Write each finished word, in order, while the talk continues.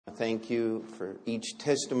thank you for each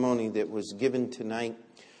testimony that was given tonight.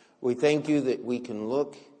 We thank you that we can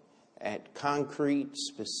look at concrete,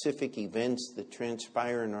 specific events that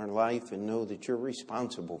transpire in our life and know that you're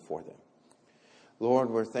responsible for them.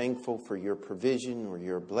 Lord, we're thankful for your provision or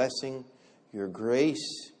your blessing, your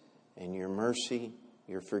grace and your mercy,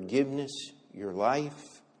 your forgiveness, your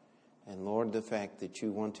life, and Lord, the fact that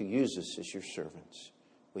you want to use us as your servants.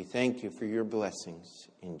 We thank you for your blessings.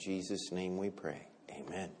 In Jesus' name we pray.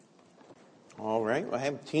 Amen. All right, we'll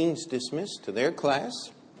have teens dismissed to their class.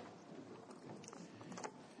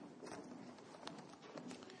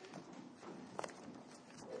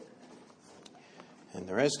 And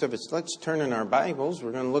the rest of us, let's turn in our Bibles.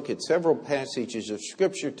 We're going to look at several passages of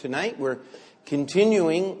Scripture tonight. We're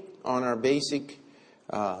continuing on our basic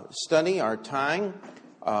study, our time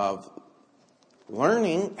of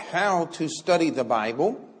learning how to study the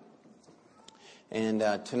Bible. And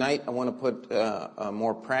tonight I want to put a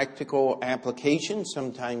more practical application.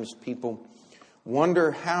 Sometimes people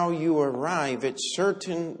wonder how you arrive at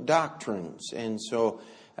certain doctrines. And so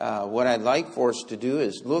what I'd like for us to do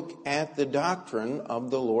is look at the doctrine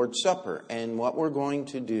of the Lord's Supper. And what we're going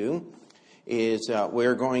to do is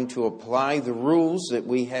we're going to apply the rules that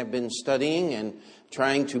we have been studying and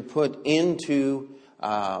trying to put into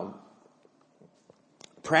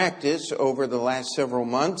practice over the last several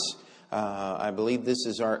months. I believe this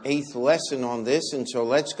is our 8th lesson on this. And so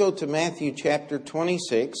let's go to Matthew chapter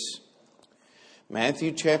 26.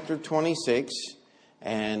 Matthew chapter 26.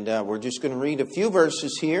 And we're just going to read a few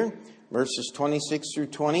verses here. Verses 26 through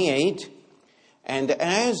 28. And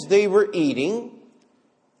as they were eating,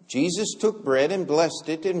 Jesus took bread and blessed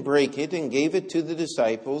it and brake it and gave it to the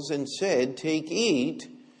disciples and said, "Take, eat,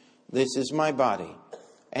 this is my body."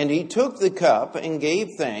 And he took the cup and gave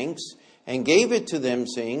thanks and gave it to them,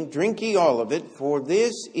 saying, "Drink ye all of it, for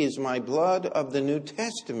this is my blood of the New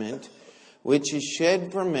Testament, which is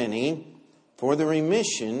shed for many for the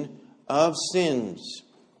remission of sins."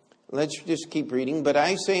 Let's just keep reading. "But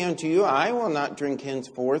I say unto you, I will not drink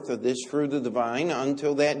henceforth of this fruit of the vine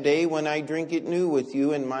until that day when I drink it new with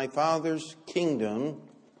you in my Father's kingdom."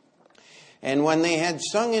 And when they had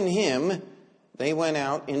sung an hymn, they went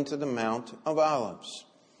out into the Mount of Olives.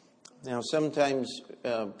 Now, sometimes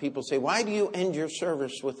people say, "Why do you end your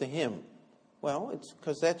service with a hymn?" Well, it's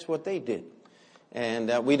because that's what they did.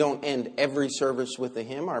 And we don't end every service with a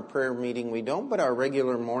hymn. Our prayer meeting we don't, but our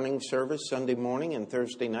regular morning service, Sunday morning and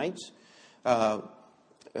Thursday nights.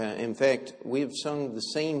 In fact, we've sung the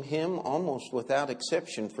same hymn almost without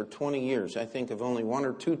exception for 20 years. I think of only 1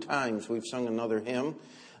 or 2 times we've sung another hymn.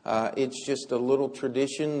 It's just a little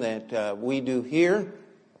tradition that we do here.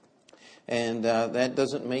 And that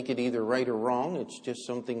doesn't make it either right or wrong. It's just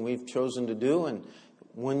something we've chosen to do. And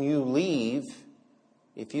when you leave,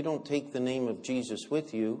 if you don't take the name of Jesus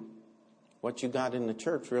with you, what you got in the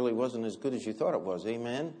church really wasn't as good as you thought it was.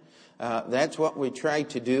 Amen? That's what we try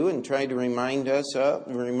to do and try to remind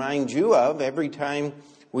you of every time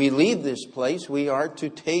we leave this place. We are to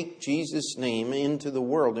take Jesus' name into the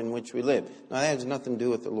world in which we live. Now, that has nothing to do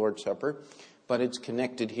with the Lord's Supper, but it's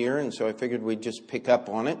connected here, and so I figured we'd just pick up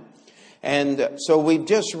on it. And so we've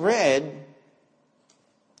just read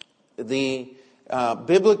the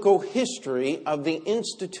biblical history of the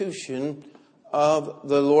institution of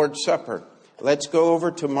the Lord's Supper. Let's go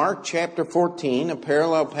over to Mark chapter 14, a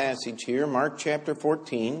parallel passage here. Mark chapter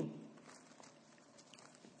 14.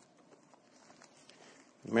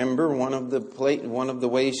 Remember, one of the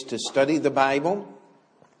ways to study the Bible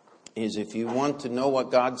is if you want to know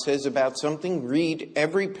what God says about something, read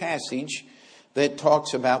every passage that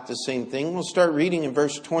talks about the same thing. We'll start reading in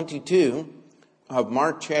verse 22 of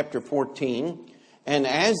Mark chapter 14. "And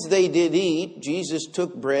as they did eat, Jesus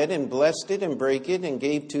took bread and blessed it and brake it and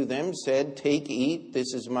gave to them, said, Take, eat,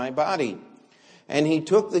 this is my body. And he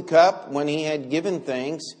took the cup when he had given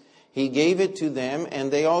thanks, he gave it to them, and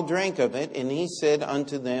they all drank of it. And he said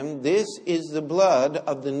unto them, This is the blood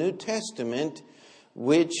of the New Testament,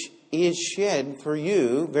 which is shed for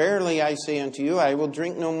you. Verily I say unto you, I will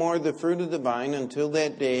drink no more of the fruit of the vine until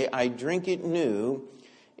that day I drink it new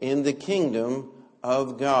in the kingdom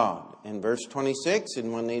of God." And verse 26,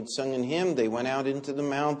 "And when they had sung an hymn, they went out into the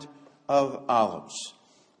Mount of Olives."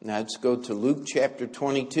 Now let's go to Luke chapter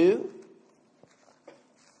 22.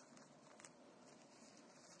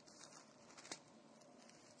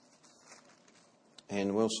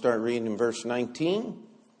 And we'll start reading in verse 19.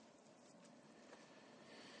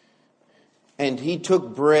 "And he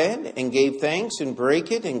took bread and gave thanks and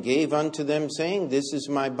brake it and gave unto them, saying, This is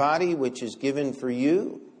my body which is given for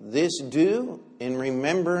you. This do in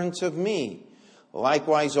remembrance of me.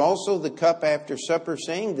 Likewise also the cup after supper,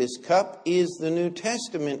 saying, This cup is the New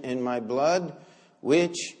Testament in my blood,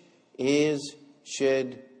 which is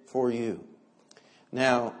shed for you.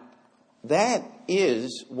 Now, that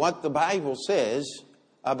is what the Bible says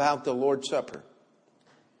about the Lord's Supper.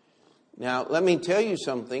 Now, let me tell you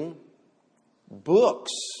something.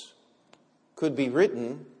 Books could be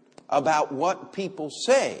written about what people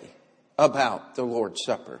say about the Lord's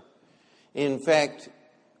Supper. In fact,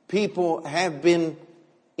 people have been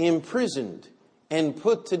imprisoned and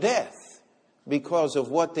put to death because of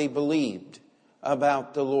what they believed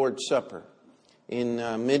about the Lord's Supper. In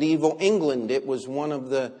medieval England, it was one of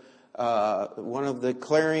the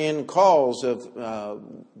clarion calls of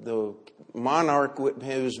the monarch who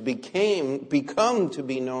has become to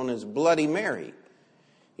be known as Bloody Mary,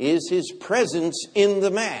 is his presence in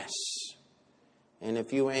the Mass. And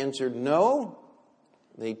if you answered no,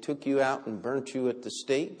 they took you out and burnt you at the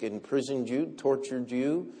stake, imprisoned you, tortured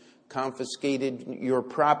you, confiscated your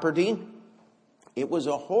property. It was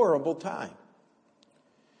a horrible time.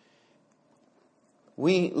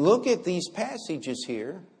 We look at these passages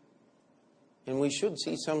here, and we should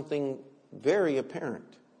see something very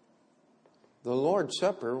apparent. The Lord's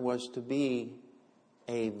Supper was to be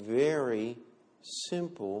a very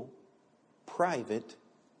simple, private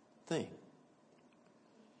thing.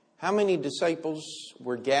 How many disciples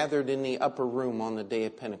were gathered in the upper room on the day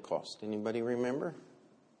of Pentecost? Anybody remember?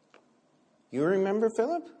 You remember,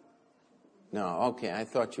 Philip? No, okay, I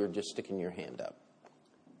thought you were just sticking your hand up.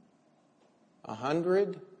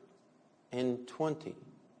 120.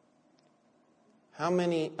 How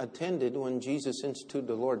many attended when Jesus instituted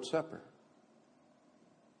the Lord's Supper?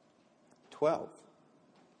 12.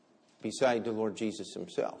 Beside the Lord Jesus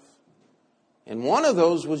himself. And one of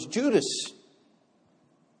those was Judas,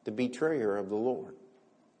 the betrayer of the Lord.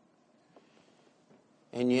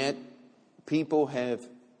 And yet, people have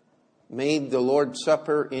made the Lord's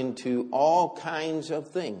Supper into all kinds of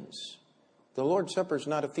things. The Lord's Supper is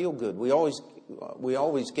not a feel-good. We always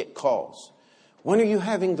get calls. When are you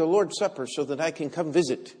having the Lord's Supper so that I can come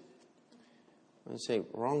visit? I say,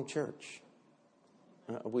 wrong church.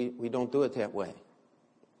 We don't do it that way.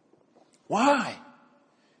 Why?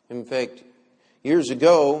 In fact, years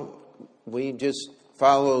ago, we just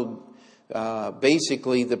followed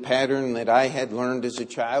basically the pattern that I had learned as a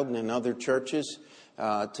child and in other churches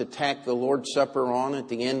to tack the Lord's Supper on at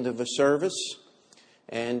the end of a service.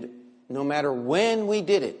 And no matter when we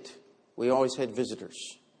did it, we always had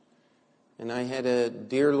visitors. And I had a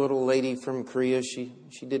dear little lady from Korea. She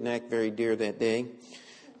didn't act very dear that day.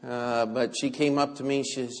 But she came up to me.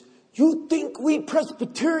 She says, "You think we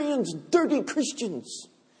Presbyterians dirty Christians?"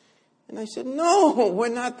 And I said, "No, we're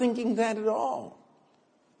not thinking that at all."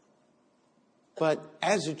 But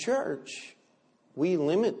as a church, we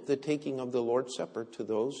limit the taking of the Lord's Supper to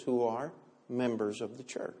those who are members of the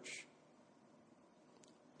church.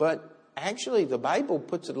 But actually, the Bible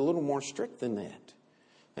puts it a little more strict than that.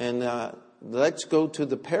 And let's go to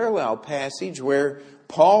the parallel passage where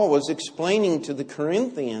Paul was explaining to the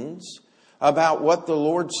Corinthians about what the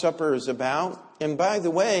Lord's Supper is about. And by the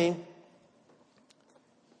way,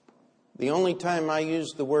 the only time I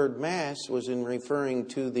used the word Mass was in referring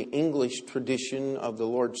to the English tradition of the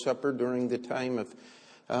Lord's Supper during the time of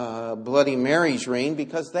Bloody Mary's reign,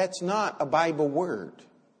 because that's not a Bible word.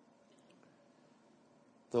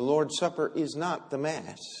 The Lord's Supper is not the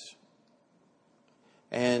Mass.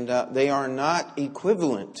 And they are not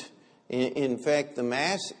equivalent. In fact, the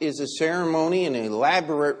Mass is a ceremony, an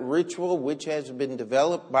elaborate ritual which has been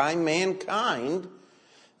developed by mankind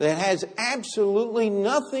that has absolutely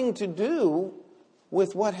nothing to do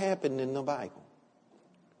with what happened in the Bible.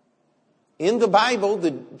 In the Bible,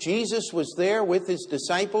 Jesus was there with his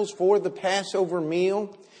disciples for the Passover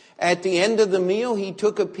meal. At the end of the meal, he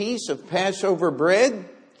took a piece of Passover bread.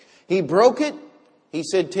 He broke it. He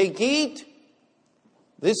said, "Take, eat.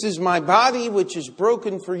 This is my body, which is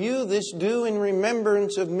broken for you. This do in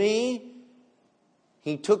remembrance of me."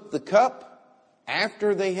 He took the cup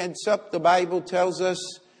after they had supped, the Bible tells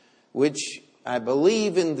us, which I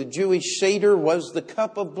believe in the Jewish Seder was the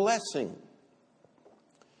cup of blessing.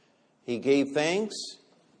 He gave thanks.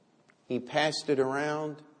 He passed it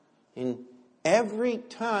around. And every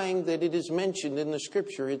time that it is mentioned in the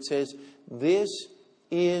Scripture, it says, "This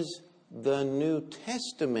is the New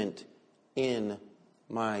Testament in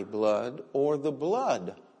my blood," or the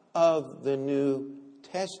blood of the New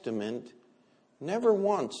Testament. Never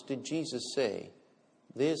once did Jesus say,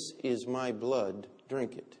 "This is my blood,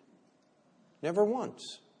 drink it." Never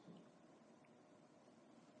once.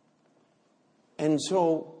 And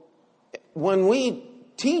so when we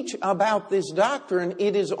teach about this doctrine,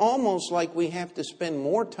 it is almost like we have to spend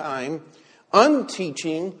more time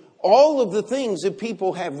unteaching all of the things that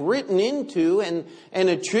people have written into and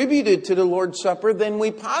attributed to the Lord's Supper than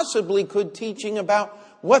we possibly could teaching about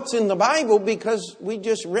what's in the Bible, because we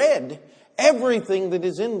just read everything that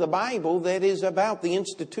is in the Bible that is about the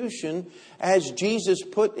institution as Jesus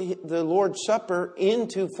put the Lord's Supper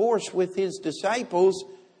into force with His disciples.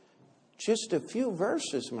 Just a few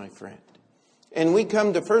verses, my friend. And we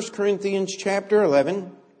come to 1 Corinthians chapter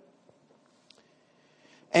 11.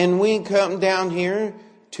 And we come down here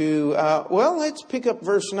to, let's pick up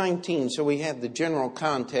verse 19 so we have the general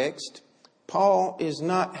context. Paul is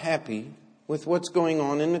not happy with what's going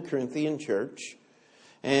on in the Corinthian church.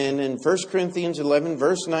 And in 1 Corinthians 11,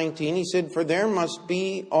 verse 19, he said, "For there must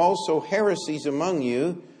be also heresies among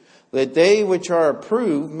you, that they which are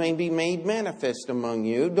approved may be made manifest among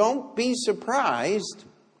you." Don't be surprised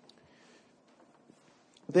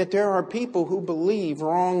that there are people who believe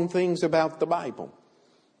wrong things about the Bible.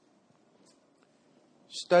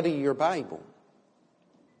 Study your Bible.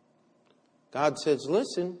 God says,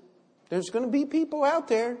 listen, there's going to be people out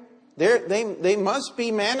there. They must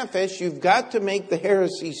be manifest. You've got to make the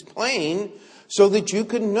heresies plain so that you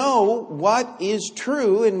can know what is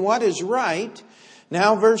true and what is right.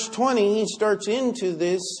 Now, verse 20, he starts into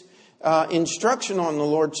this instruction on the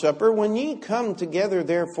Lord's Supper. "When ye come together,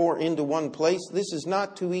 therefore, into one place, this is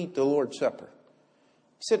not to eat the Lord's Supper."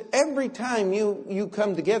 He said, every time you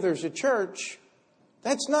come together as a church,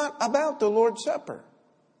 that's not about the Lord's Supper.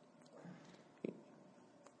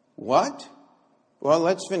 What? Well,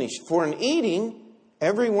 let's finish. "For in eating,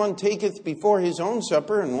 everyone taketh before his own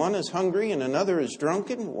supper, and one is hungry, and another is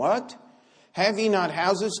drunken." What? "Have ye not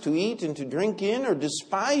houses to eat and to drink in? Or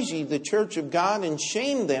despise ye the church of God, and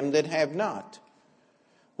shame them that have not?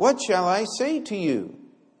 What shall I say to you?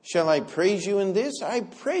 Shall I praise you in this? I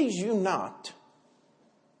praise you not."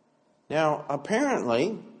 Now,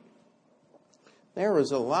 apparently, there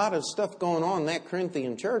was a lot of stuff going on in that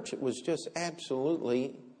Corinthian church. It was just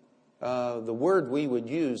absolutely the word we would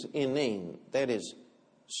use, inane. That is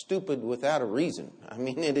stupid without a reason. I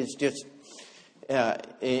mean, it is just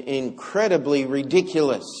incredibly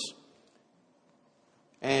ridiculous.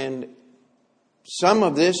 And some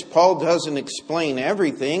of this, Paul doesn't explain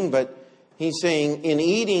everything, but he's saying in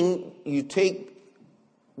eating, you take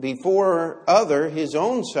before other his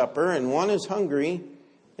own supper, and one is hungry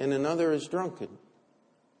and another is drunken.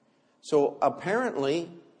 So apparently,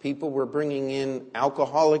 people were bringing in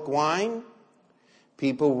alcoholic wine.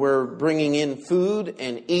 People were bringing in food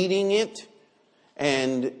and eating it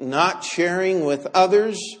and not sharing with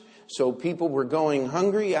others. So people were going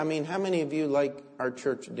hungry. I mean, how many of you like our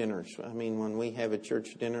church dinners? I mean, when we have a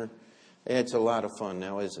church dinner, it's a lot of fun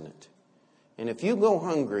now, isn't it? And if you go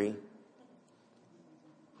hungry,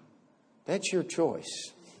 that's your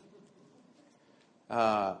choice.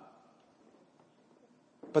 But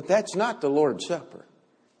that's not the Lord's Supper.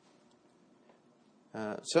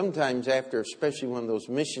 Sometimes after, especially one of those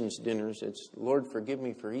missions dinners, it's, "Lord, forgive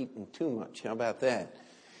me for eating too much." How about that?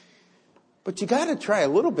 But you got to try a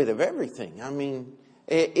little bit of everything. I mean,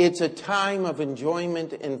 it's a time of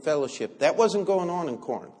enjoyment and fellowship. That wasn't going on in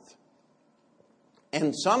Corinth.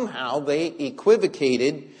 And somehow they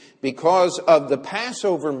equivocated, because of the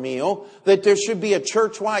Passover meal, that there should be a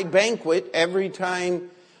church-wide banquet every time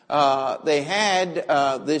they had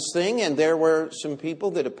this thing. And there were some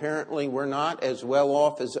people that apparently were not as well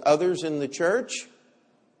off as others in the church.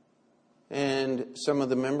 And some of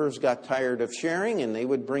the members got tired of sharing, and they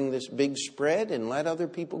would bring this big spread and let other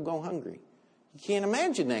people go hungry. You can't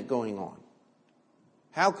imagine that going on.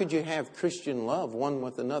 How could you have Christian love one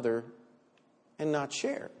with another and not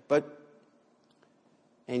share?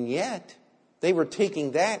 And yet, they were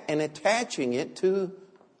taking that and attaching it to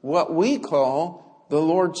what we call the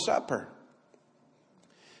Lord's Supper.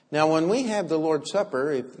 Now, when we have the Lord's Supper,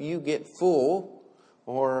 if you get full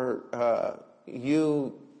or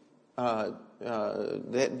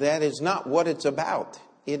that is not what it's about.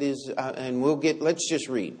 It is, and let's just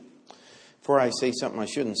read before I say something I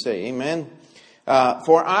shouldn't say. Amen.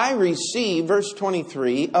 "For I received," verse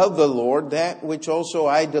 23, "of the Lord that which also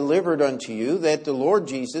I delivered unto you, that the Lord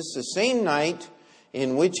Jesus, the same night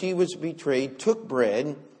in which he was betrayed, took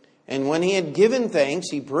bread, and when he had given thanks,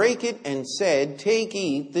 he brake it and said, Take,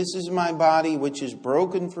 eat, this is my body which is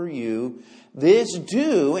broken for you. This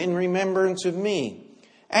do in remembrance of me.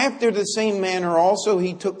 After the same manner also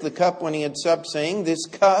he took the cup when he had supped, saying, This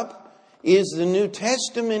cup is the New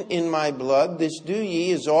Testament in my blood. This do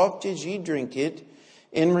ye as oft as ye drink it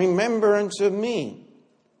in remembrance of me."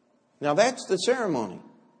 Now that's the ceremony.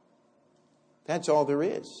 That's all there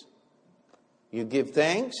is. You give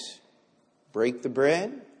thanks, break the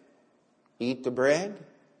bread, eat the bread,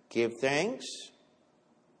 give thanks,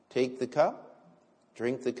 take the cup,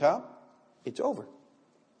 drink the cup, it's over.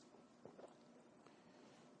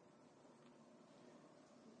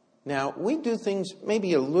 Now, we do things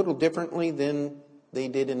maybe a little differently than they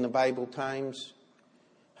did in the Bible times.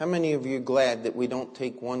 How many of you are glad that we don't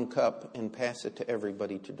take one cup and pass it to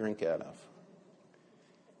everybody to drink out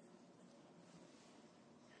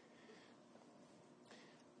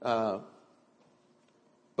of?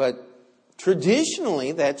 But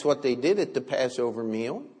traditionally, that's what they did at the Passover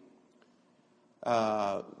meal.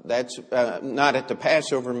 That's not at the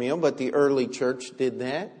Passover meal, but the early church did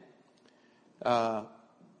that.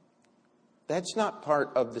 That's not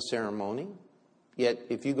part of the ceremony. Yet,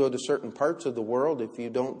 if you go to certain parts of the world, if you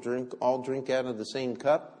don't all drink out of the same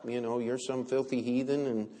cup, you're some filthy heathen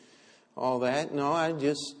and all that. No, I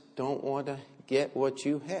just don't want to get what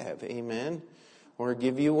you have. Amen. Or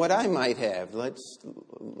give you what I might have.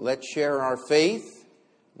 Let's share our faith,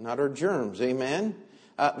 not our germs. Amen.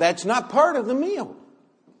 That's not part of the meal.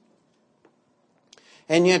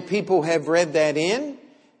 And yet people have read that in.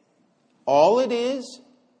 All it is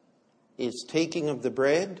taking of the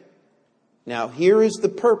bread. Now, here is the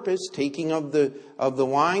purpose, taking of the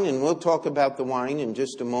wine, and we'll talk about the wine in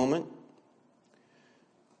just a moment.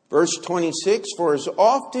 Verse 26, for as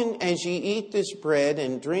often as ye eat this bread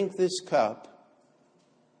and drink this cup,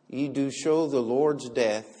 ye do show the Lord's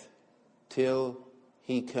death till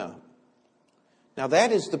he come. Now,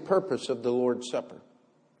 that is the purpose of the Lord's Supper.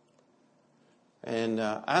 And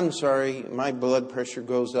I'm sorry, my blood pressure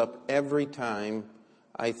goes up every time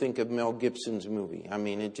I think of Mel Gibson's movie. I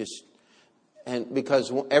mean, and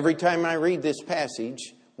because every time I read this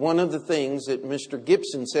passage, one of the things that Mr.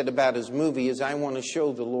 Gibson said about his movie is, I want to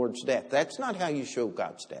show the Lord's death. That's not how you show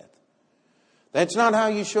God's death. That's not how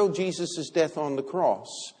you show Jesus' death on the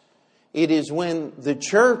cross. It is when the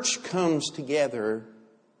church comes together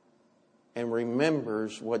and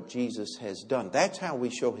remembers what Jesus has done. That's how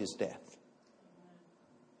we show his death.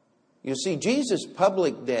 You see, Jesus'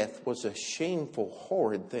 public death was a shameful,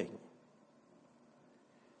 horrid thing.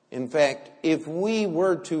 In fact, if we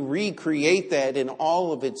were to recreate that in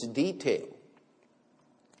all of its detail,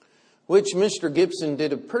 which Mr. Gibson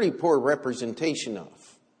did a pretty poor representation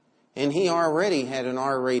of, and he already had an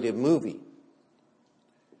R-rated movie,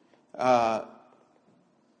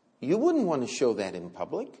 you wouldn't want to show that in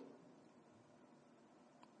public.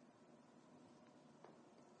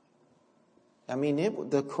 I mean,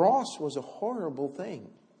 the cross was a horrible thing.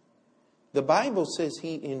 The Bible says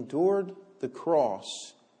he endured the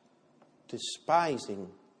cross, despising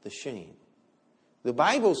the shame. The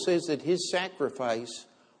Bible says that his sacrifice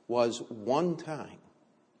was one time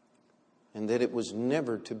and that it was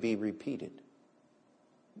never to be repeated.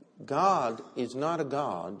 God is not a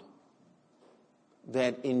God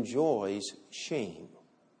that enjoys shame.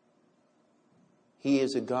 He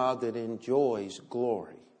is a God that enjoys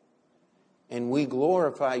glory. And we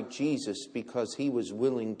glorify Jesus because he was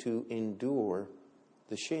willing to endure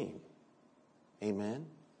the shame. Amen.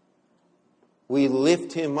 We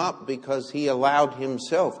lift him up because he allowed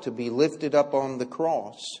himself to be lifted up on the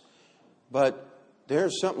cross. But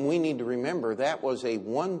there's something we need to remember. That was a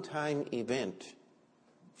one-time event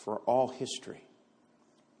for all history.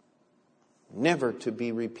 Never to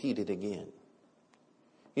be repeated again.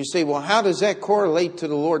 You say, well, how does that correlate to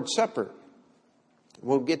the Lord's Supper?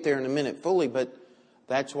 We'll get there in a minute fully, but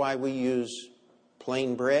that's why we use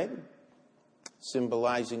plain bread,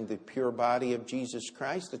 symbolizing the pure body of Jesus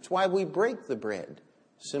Christ. That's why we break the bread,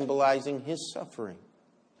 symbolizing his suffering.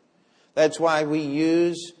 That's why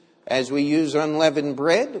as we use unleavened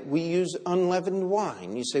bread, we use unleavened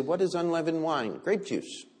wine. You say, what is unleavened wine? Grape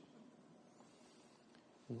juice.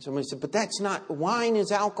 And somebody said, but that's not, wine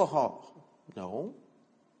is alcohol. No.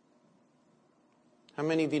 How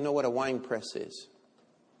many of you know what a wine press is?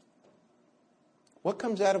 What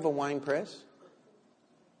comes out of a wine press?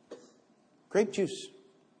 Grape juice.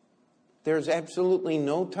 There's absolutely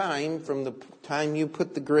no time from the time you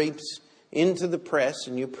put the grapes into the press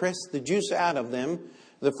and you press the juice out of them.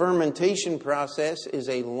 The fermentation process is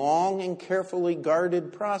a long and carefully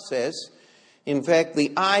guarded process. In fact,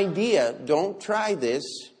 the idea, don't try this.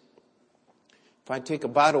 If I take a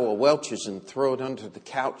bottle of Welch's and throw it under the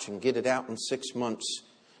couch and get it out in 6 months,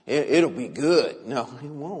 it'll be good. No, it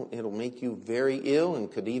won't. It'll make you very ill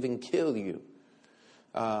and could even kill you.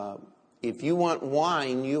 If you want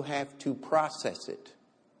wine, you have to process it.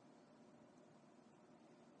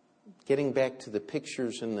 Getting back to the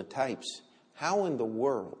pictures and the types, how in the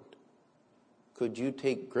world could you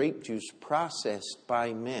take grape juice processed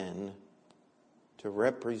by men to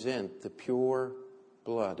represent the pure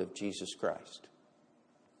blood of Jesus Christ.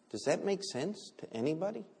 Does that make sense to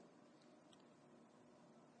anybody?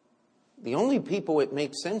 The only people it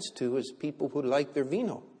makes sense to is people who like their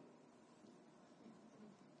vino.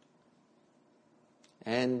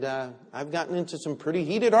 And I've gotten into some pretty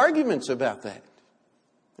heated arguments about that.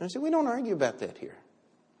 And I said, we don't argue about that here.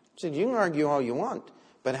 I said, you can argue all you want,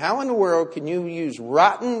 but how in the world can you use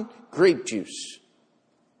rotten grape juice?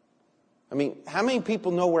 I mean, how many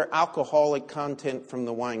people know where alcoholic content from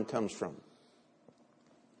the wine comes from?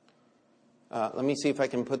 Let me see if I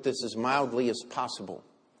can put this as mildly as possible.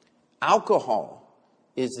 Alcohol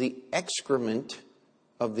is the excrement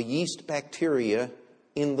of the yeast bacteria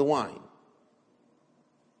in the wine.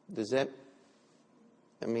 Does that,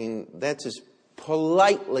 I mean, that's as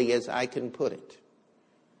politely as I can put it.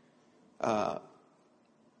 I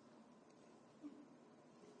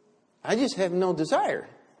just have no desire.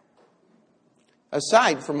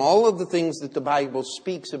 Aside from all of the things that the Bible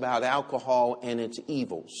speaks about alcohol and its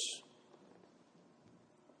evils,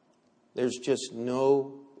 there's just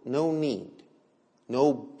no need,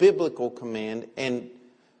 no biblical command, and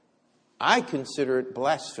I consider it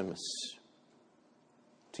blasphemous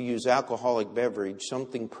to use alcoholic beverage,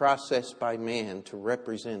 something processed by man, to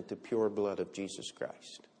represent the pure blood of Jesus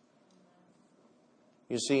Christ.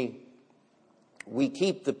 You see, we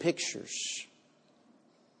keep the pictures.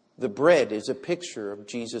 The bread is a picture of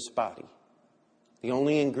Jesus' body. The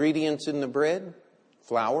only ingredients in the bread,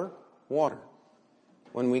 flour, water.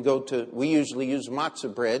 When we usually use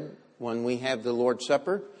matzah bread when we have the Lord's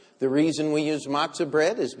Supper. The reason we use matzah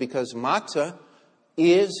bread is because matzah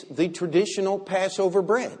is the traditional Passover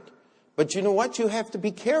bread. But you know what? You have to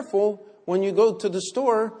be careful when you go to the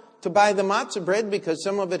store to buy the matzah bread, because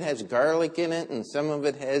some of it has garlic in it and some of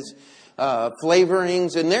it has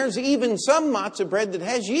flavorings. And there's even some matzah bread that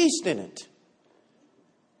has yeast in it.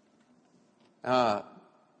 Now,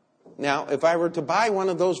 if I were to buy one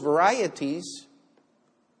of those varieties,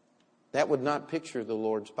 that would not picture the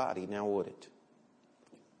Lord's body, now would it?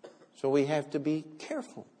 So we have to be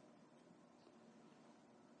careful.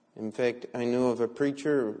 In fact, I knew of a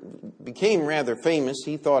preacher who became rather famous.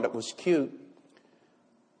 He thought it was cute.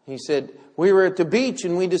 He said, we were at the beach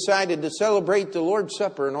and we decided to celebrate the Lord's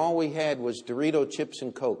Supper, and all we had was Dorito chips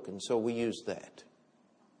and Coke, and so we used that.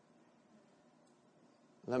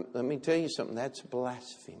 Let me tell you something, that's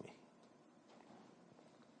blasphemy.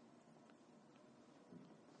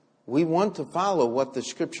 We want to follow what the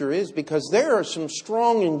Scripture is, because there are some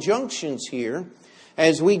strong injunctions here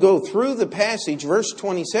as we go through the passage. Verse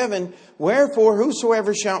 27, wherefore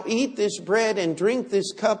whosoever shall eat this bread and drink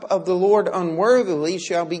this cup of the Lord unworthily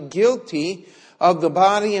shall be guilty of the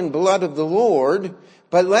body and blood of the Lord.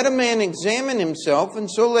 But let a man examine himself, and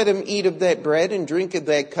so let him eat of that bread and drink of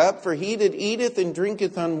that cup. For he that eateth and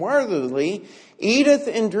drinketh unworthily eateth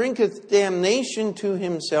and drinketh damnation to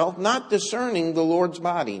himself, not discerning the Lord's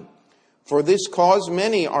body. For this cause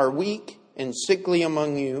many are weak and sickly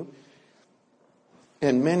among you,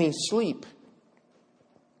 and many sleep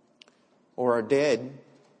or are dead.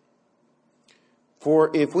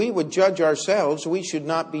 For if we would judge ourselves, we should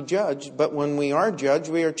not be judged. But when we are judged,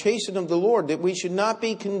 we are chastened of the Lord, that we should not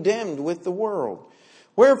be condemned with the world.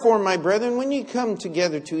 Wherefore, my brethren, when ye come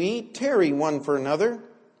together to eat, tarry one for another.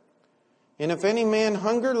 And if any man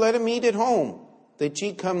hunger, let him eat at home, that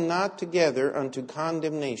ye come not together unto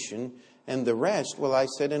condemnation. And the rest will I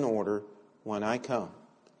set in order when I come.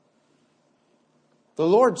 The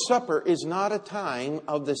Lord's Supper is not a time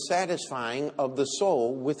of the satisfying of the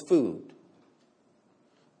soul with food.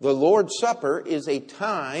 The Lord's Supper is a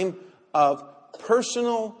time of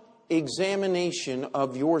personal examination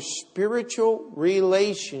of your spiritual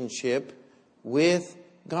relationship with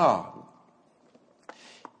God.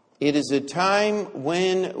 It is a time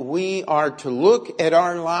when we are to look at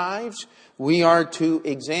our lives. We are to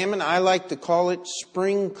examine. I like to call it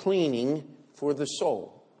spring cleaning for the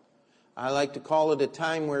soul. I like to call it a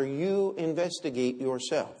time where you investigate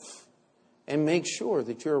yourself and make sure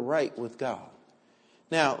that you're right with God.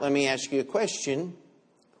 Now, let me ask you a question.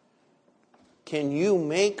 Can you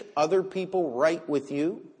make other people right with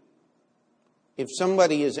you? If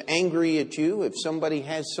somebody is angry at you, if somebody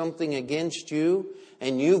has something against you,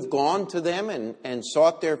 and you've gone to them and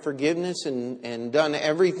sought their forgiveness and done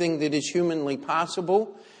everything that is humanly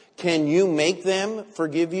possible, can you make them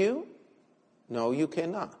forgive you? No, you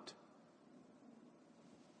cannot.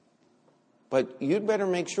 But you'd better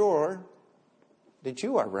make sure that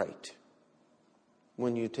you are right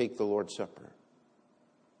when you take the Lord's Supper.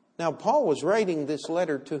 Now, Paul was writing this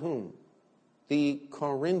letter to whom? The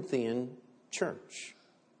Corinthian church.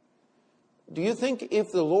 Do you think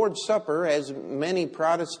if the Lord's Supper, as many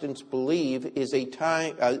Protestants believe, is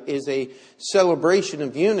a celebration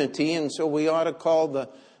of unity, and so we ought to call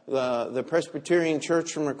the Presbyterian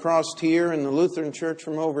Church from across here and the Lutheran Church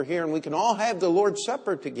from over here, and we can all have the Lord's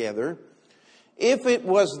Supper together? If it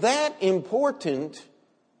was that important,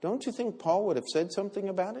 don't you think Paul would have said something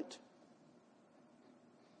about it?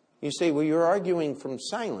 You say, well, you're arguing from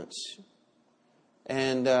silence.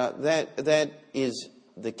 And that is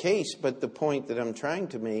the case, but the point that I'm trying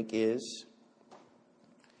to make is,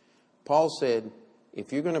 Paul said,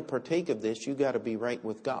 if you're going to partake of this, you've got to be right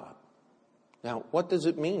with God. Now, what does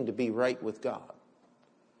it mean to be right with God?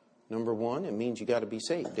 Number one, it means you got to be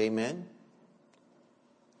saved. Amen?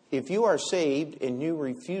 If you are saved and you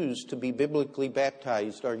refuse to be biblically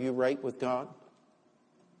baptized, are you right with God?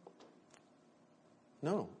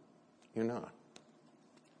 No, you're not.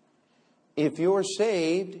 If you're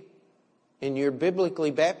saved and you're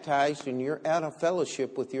biblically baptized and you're out of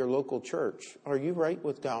fellowship with your local church, are you right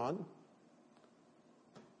with God?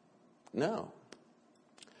 No.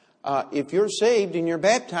 If you're saved and you're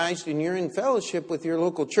baptized and you're in fellowship with your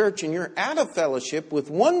local church and you're out of fellowship with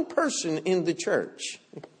one person in the church,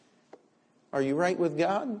 are you right with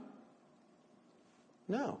God?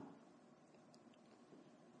 No.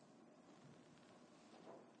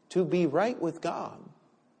 To be right with God,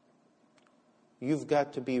 you've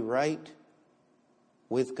got to be right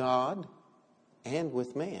with God and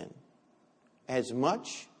with man as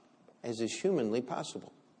much as is humanly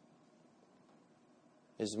possible.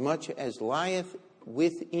 As much as lieth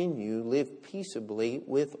within you, live peaceably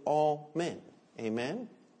with all men. Amen?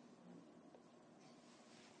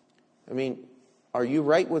 I mean, are you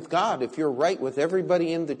right with God if you're right with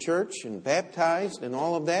everybody in the church and baptized and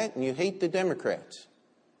all of that, and you hate the Democrats?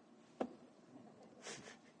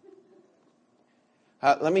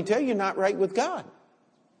 Let me tell you, you're not right with God.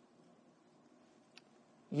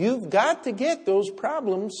 You've got to get those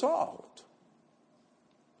problems solved.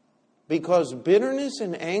 Because bitterness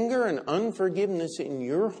and anger and unforgiveness in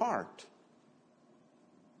your heart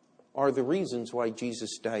are the reasons why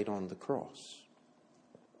Jesus died on the cross.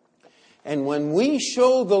 And when we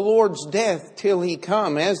show the Lord's death till He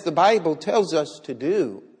come, as the Bible tells us to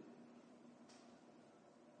do,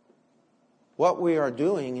 what we are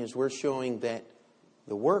doing is we're showing that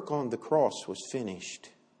the work on the cross was finished.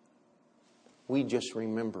 We just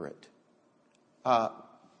remember it. Do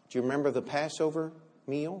you remember the Passover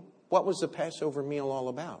meal? What was the Passover meal all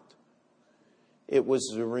about? It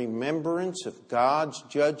was the remembrance of God's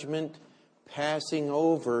judgment passing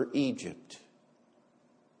over Egypt.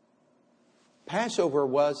 Passover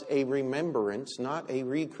was a remembrance, not a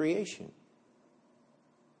recreation.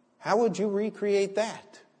 How would you recreate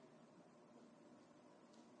that?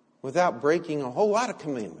 Without breaking a whole lot of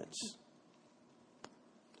commandments.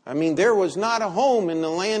 I mean, there was not a home in the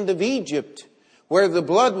land of Egypt where the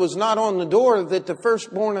blood was not on the door that the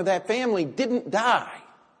firstborn of that family didn't die.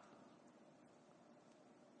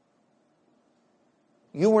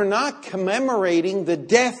 You were not commemorating the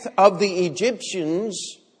death of the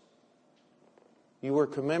Egyptians. You were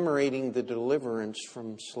commemorating the deliverance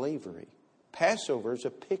from slavery. Passover is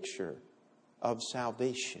a picture of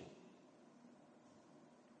salvation.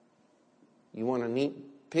 You want a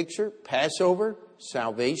neat picture? Passover,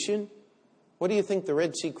 salvation. What do you think the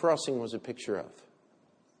Red Sea crossing was a picture of?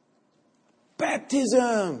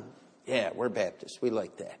 Baptism. Yeah, we're Baptists. We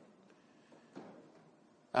like that.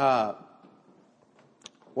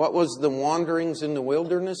 What was the wanderings in the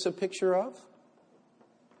wilderness a picture of?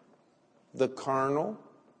 The carnal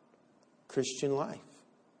Christian life.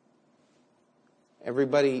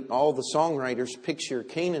 Everybody, all the songwriters picture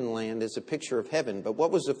Canaan land as a picture of heaven. But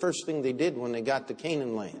what was the first thing they did when they got to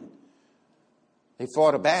Canaan land? They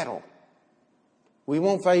fought a battle. We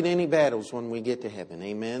won't fight any battles when we get to heaven.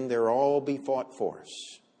 Amen. They'll all be fought for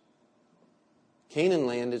us. Canaan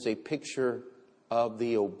land is a picture of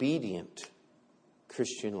the obedient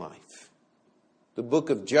Christian life. The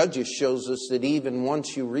book of Judges shows us that even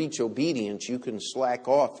once you reach obedience, you can slack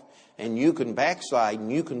off and you can backslide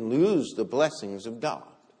and you can lose the blessings of God.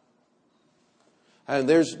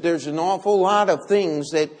 There's an awful lot of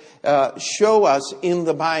things that show us in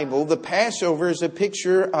the Bible. The Passover is a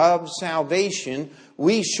picture of salvation.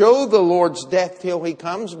 We show the Lord's death till He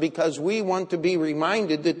comes because we want to be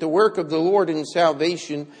reminded that the work of the Lord in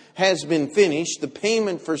salvation has been finished. The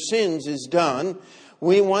payment for sins is done.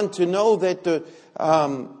 We want to know that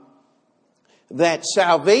that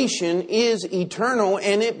salvation is eternal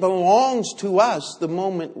and it belongs to us the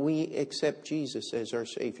moment we accept Jesus as our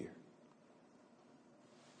Savior.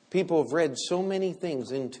 People have read so many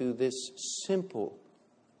things into this simple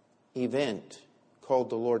event called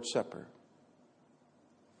the Lord's Supper.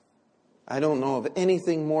 I don't know of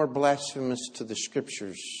anything more blasphemous to the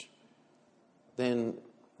Scriptures than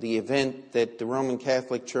the event that the Roman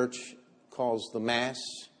Catholic Church calls the Mass.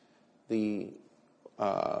 The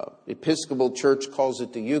Episcopal Church calls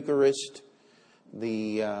it the Eucharist,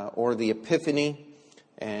 or the Epiphany.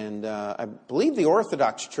 And I believe the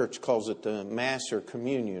Orthodox Church calls it the Mass or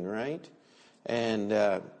Communion, right?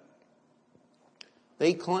 And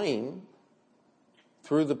they claim,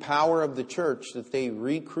 through the power of the church, that they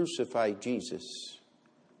re-crucified Jesus,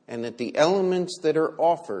 and that the elements that are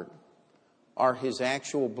offered are His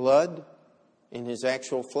actual blood and His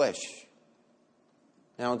actual flesh.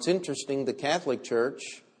 Now, it's interesting, the Catholic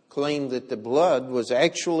Church claimed that the blood was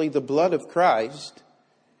actually the blood of Christ,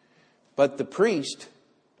 but the priest,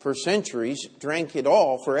 for centuries, drank it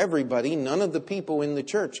all for everybody. None of the people in the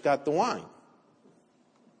church got the wine.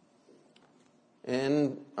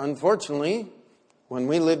 And unfortunately, when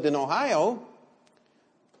we lived in Ohio,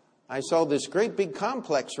 I saw this great big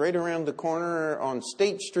complex right around the corner on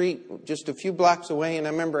State Street, just a few blocks away. And I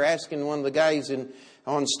remember asking one of the guys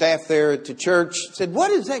on staff there at the church, said, "What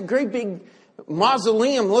is that great big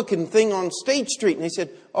mausoleum-looking thing on State Street?" And they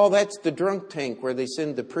said, "Oh, that's the drunk tank where they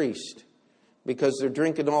send the priest. Because they're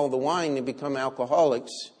drinking all the wine, they become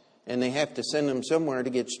alcoholics, and they have to send them somewhere to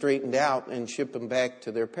get straightened out and ship them back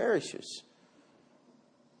to their parishes."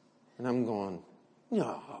 And I'm going,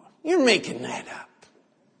 "No, you're making that up."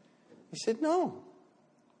 He said, "No.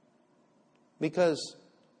 Because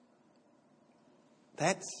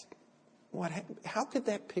that's what happened. How could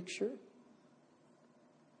that picture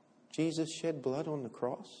Jesus shed blood on the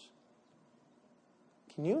cross?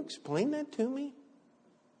 Can you explain that to me?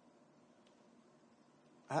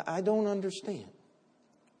 I don't understand.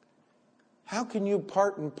 How can you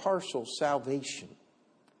part and parcel salvation?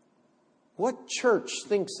 What church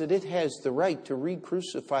thinks that it has the right to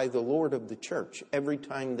re-crucify the Lord of the church every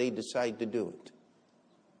time they decide to do it?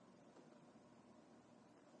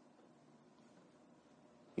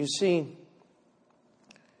 You see,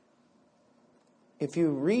 if you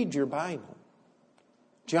read your Bible,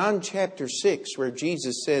 John chapter 6, where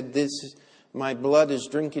Jesus said, "My blood is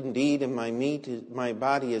drink indeed, and my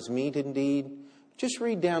body is meat indeed." Just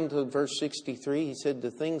read down to verse 63. He said,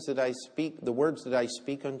 the words that I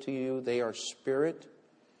speak unto you, they are spirit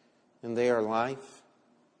and they are life.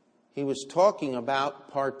 He was talking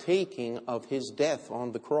about partaking of His death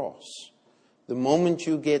on the cross. The moment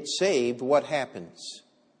you get saved, what happens?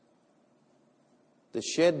 The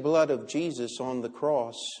shed blood of Jesus on the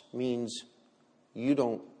cross means you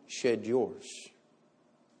don't shed yours.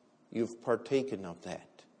 You've partaken of that.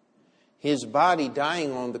 His body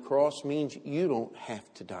dying on the cross means you don't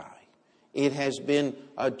have to die. It has been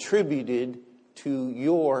attributed to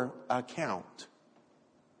your account,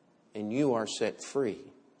 and you are set free.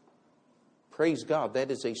 Praise God,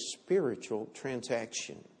 that is a spiritual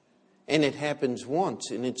transaction. And it happens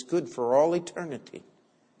once, and it's good for all eternity.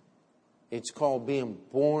 It's called being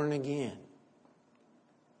born again.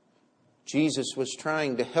 Jesus was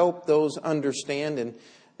trying to help those understand,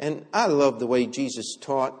 and I love the way Jesus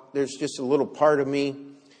taught. There's just a little part of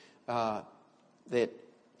me that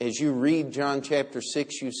as you read John chapter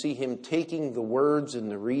 6, you see Him taking the words and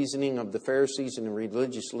the reasoning of the Pharisees and the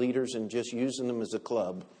religious leaders and just using them as a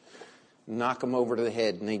club. Knock them over to the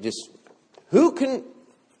head. And they just, who can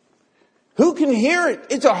hear it?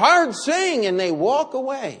 It's a hard saying. And they walk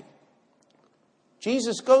away.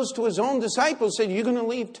 Jesus goes to His own disciples and said, "You going to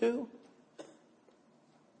leave too?"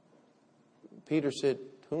 Peter said,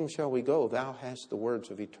 "Whom shall we go? Thou hast the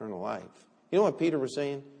words of eternal life." You know what Peter was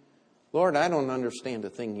saying? "Lord, I don't understand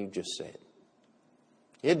a thing you just said.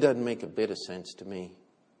 It doesn't make a bit of sense to me.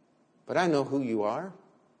 But I know who you are,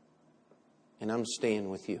 and I'm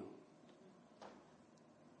staying with you."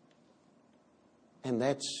 And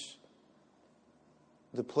that's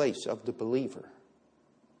the place of the believer.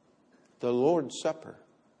 The Lord's Supper,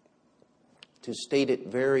 to state it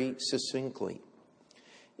very succinctly,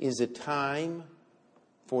 is a time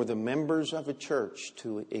for the members of a church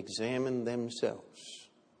to examine themselves,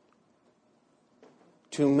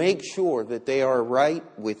 to make sure that they are right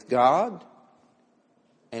with God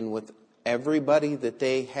and with everybody that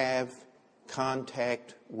they have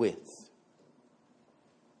contact with.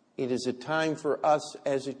 It is a time for us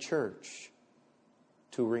as a church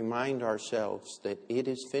to remind ourselves that it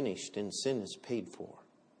is finished and sin is paid for.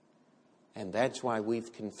 And that's why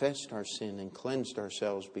we've confessed our sin and cleansed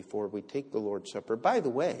ourselves before we take the Lord's Supper. By the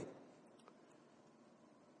way,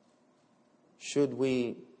 should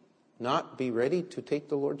we not be ready to take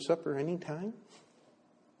the Lord's Supper anytime?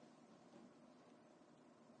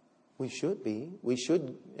 We should be. We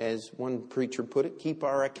should, as one preacher put it, keep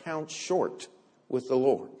our accounts short with the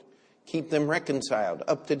Lord. Keep them reconciled,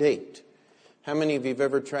 up to date. How many of you have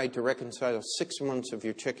ever tried to reconcile 6 months of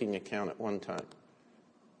your checking account at one time?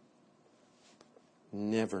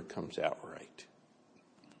 Never comes out right.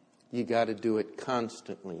 You got to do it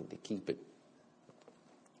constantly to keep it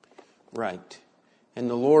right. And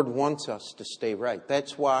the Lord wants us to stay right.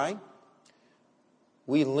 That's why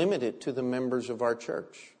we limit it to the members of our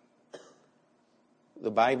church.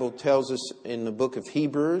 The Bible tells us in the book of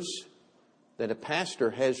Hebrews that a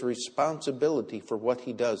pastor has responsibility for what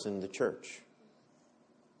he does in the church.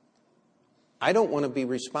 I don't want to be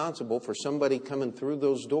responsible for somebody coming through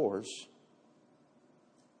those doors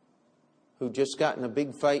who just got in a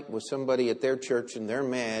big fight with somebody at their church and they're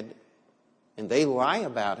mad and they lie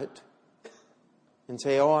about it and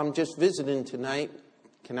say, oh, I'm just visiting tonight.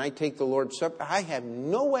 Can I take the Lord's Supper? I have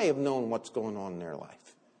no way of knowing what's going on in their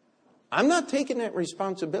life. I'm not taking that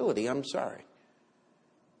responsibility. I'm sorry.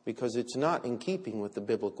 Because it's not in keeping with the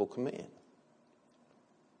biblical command.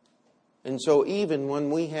 And so even when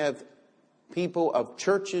we have people of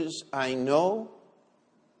churches I know,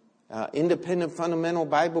 independent, fundamental,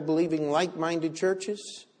 Bible-believing, like-minded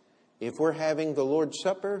churches, if we're having the Lord's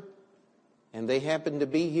Supper and they happen to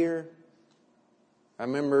be here, I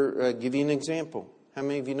remember, give you an example. How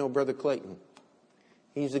many of you know Brother Clayton?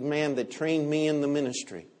 He's the man that trained me in the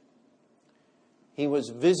ministry. He was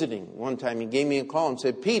visiting one time. He gave me a call and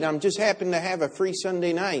said, Pete, I'm just happened to have a free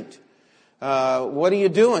Sunday night. What are you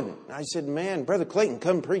doing? I said, man, Brother Clayton,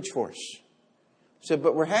 come preach for us. He said,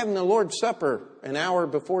 but we're having the Lord's Supper an hour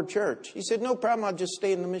before church. He said, no problem, I'll just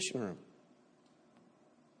stay in the mission room.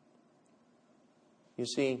 You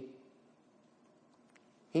see,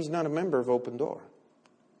 he's not a member of Open Door.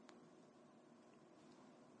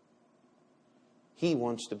 He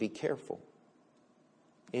wants to be careful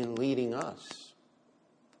in leading us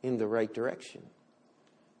in the right direction.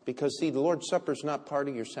 Because, see, the Lord's Supper is not part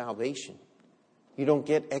of your salvation. You don't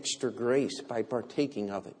get extra grace by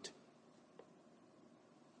partaking of it.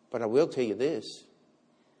 But I will tell you this.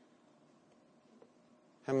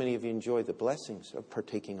 How many of you enjoy the blessings of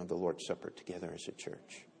partaking of the Lord's Supper together as a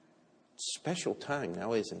church? It's a special time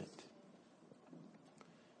now, isn't it?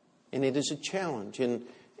 And it is a challenge.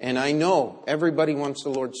 And I know everybody wants the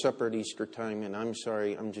Lord's Supper at Easter time. And I'm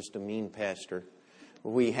sorry, I'm just a mean pastor.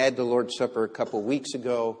 We had the Lord's Supper a couple weeks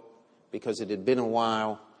ago because it had been a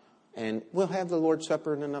while. And we'll have the Lord's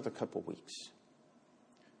Supper in another couple weeks.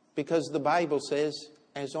 Because the Bible says,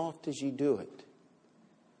 as oft as you do it.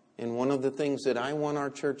 And one of the things that I want our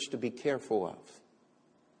church to be careful of,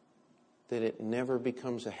 that it never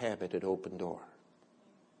becomes a habit at Open Door.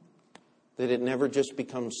 That it never just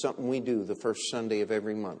becomes something we do the first Sunday of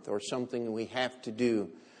every month or something we have to do.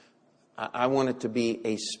 I want it to be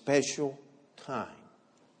a special time,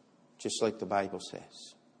 just like the Bible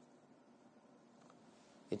says.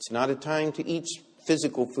 It's not a time to eat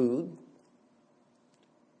physical food.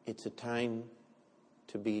 It's a time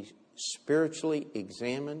to be spiritually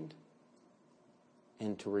examined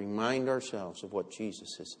and to remind ourselves of what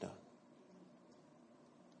Jesus has done.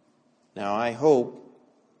 Now, I hope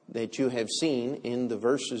that you have seen in the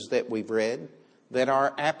verses that we've read that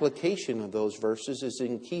our application of those verses is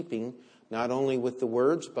in keeping not only with the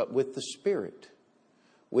words but with the Spirit,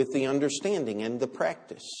 with the understanding and the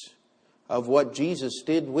practice of what Jesus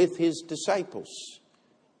did with His disciples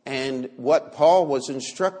and what Paul was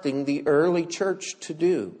instructing the early church to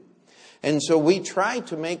do. And so we try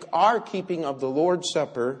to make our keeping of the Lord's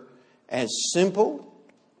Supper as simple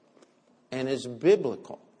and as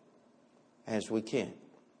biblical as we can.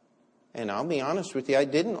 And I'll be honest with you, I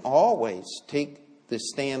didn't always take the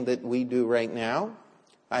stand that we do right now.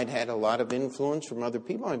 I'd had a lot of influence from other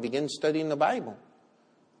people. I began studying the Bible.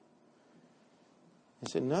 I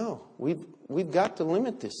said, no, we've got to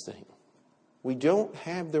limit this thing. We don't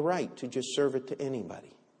have the right to just serve it to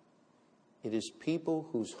anybody. It is people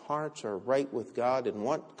whose hearts are right with God and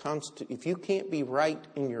if you can't be right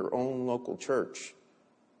in your own local church,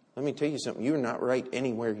 let me tell you something, you're not right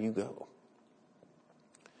anywhere you go.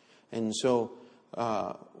 And so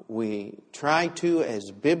we try to, as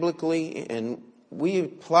biblically, and we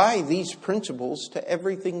apply these principles to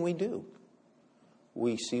everything we do.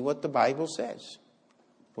 We see what the Bible says.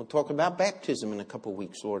 We'll talk about baptism in a couple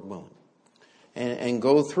weeks, Lord willing, and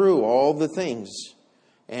go through all the things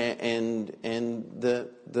and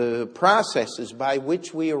the processes by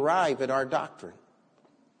which we arrive at our doctrine.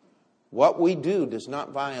 What we do does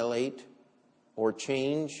not violate or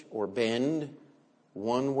change or bend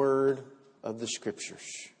one word of the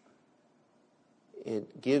Scriptures.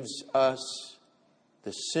 It gives us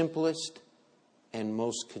the simplest and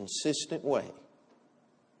most consistent way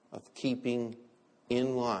of keeping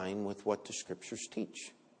in line with what the Scriptures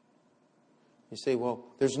teach. You say, well,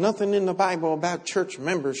 there's nothing in the Bible about church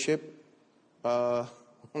membership.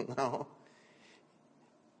 No.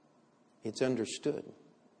 It's understood.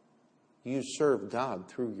 You serve God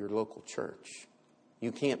through your local church.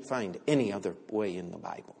 You can't find any other way in the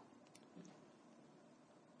Bible.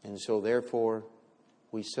 And so therefore,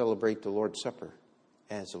 we celebrate the Lord's Supper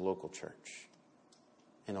as a local church.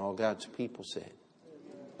 And all God's people said,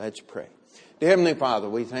 let's pray. Dear Heavenly Father,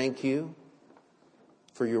 we thank you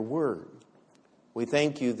for your word. We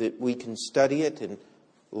thank you that we can study it and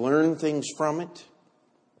learn things from it,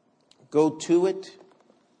 go to it.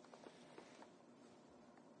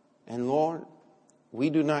 And Lord, we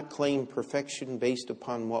do not claim perfection based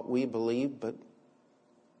upon what we believe, but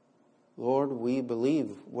Lord, we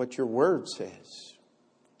believe what your word says.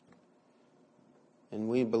 And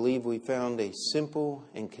we believe we found a simple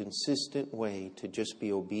and consistent way to just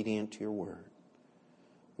be obedient to your word.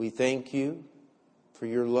 We thank you for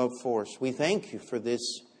your love for us. We thank you for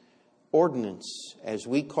this ordinance, as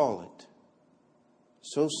we call it.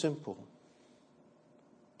 So simple.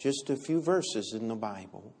 Just a few verses in the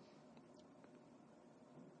Bible.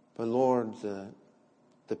 But Lord,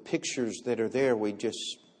 the pictures that are there, we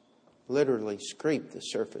just literally scraped the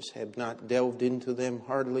surface, have not delved into them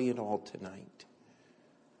hardly at all tonight.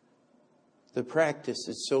 The practice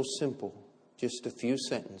is so simple, just a few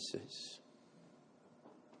sentences.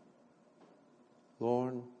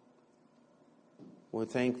 Lord, we're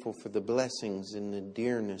thankful for the blessings and the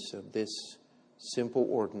dearness of this simple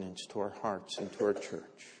ordinance to our hearts and to our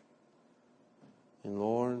church. And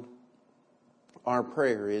Lord, our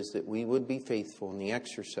prayer is that we would be faithful in the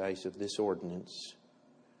exercise of this ordinance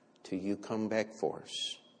till you come back for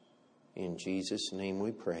us. In Jesus' name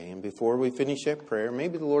we pray. And before we finish that prayer,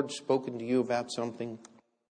 maybe the Lord's spoken to you about something